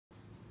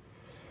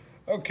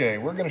Okay,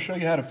 we're going to show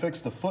you how to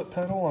fix the foot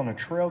pedal on a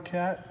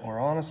Trailcat or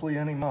honestly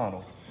any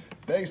model.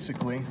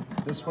 Basically,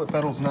 this foot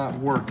pedal's not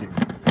working.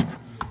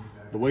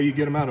 The way you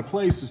get them out of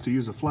place is to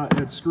use a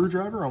flathead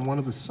screwdriver on one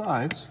of the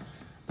sides.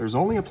 There's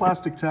only a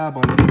plastic tab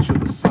on each of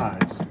the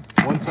sides.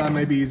 One side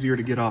may be easier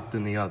to get off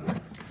than the other.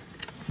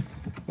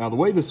 Now the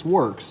way this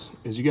works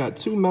is you got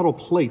two metal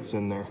plates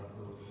in there.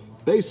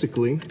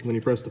 Basically, when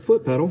you press the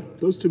foot pedal,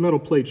 those two metal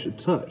plates should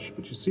touch,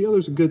 but you see how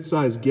there's a good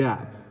sized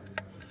gap.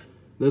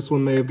 This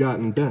one may have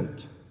gotten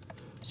bent.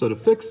 So to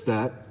fix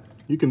that,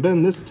 you can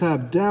bend this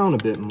tab down a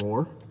bit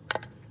more,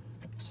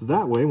 so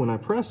that way when I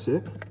press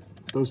it,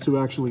 those two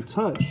actually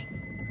touch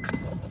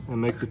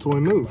and make the toy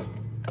move.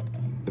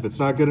 If it's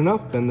not good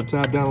enough, bend the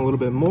tab down a little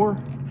bit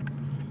more.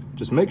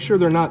 Just make sure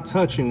they're not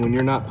touching when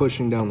you're not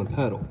pushing down the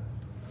pedal.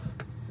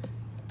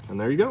 And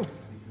there you go.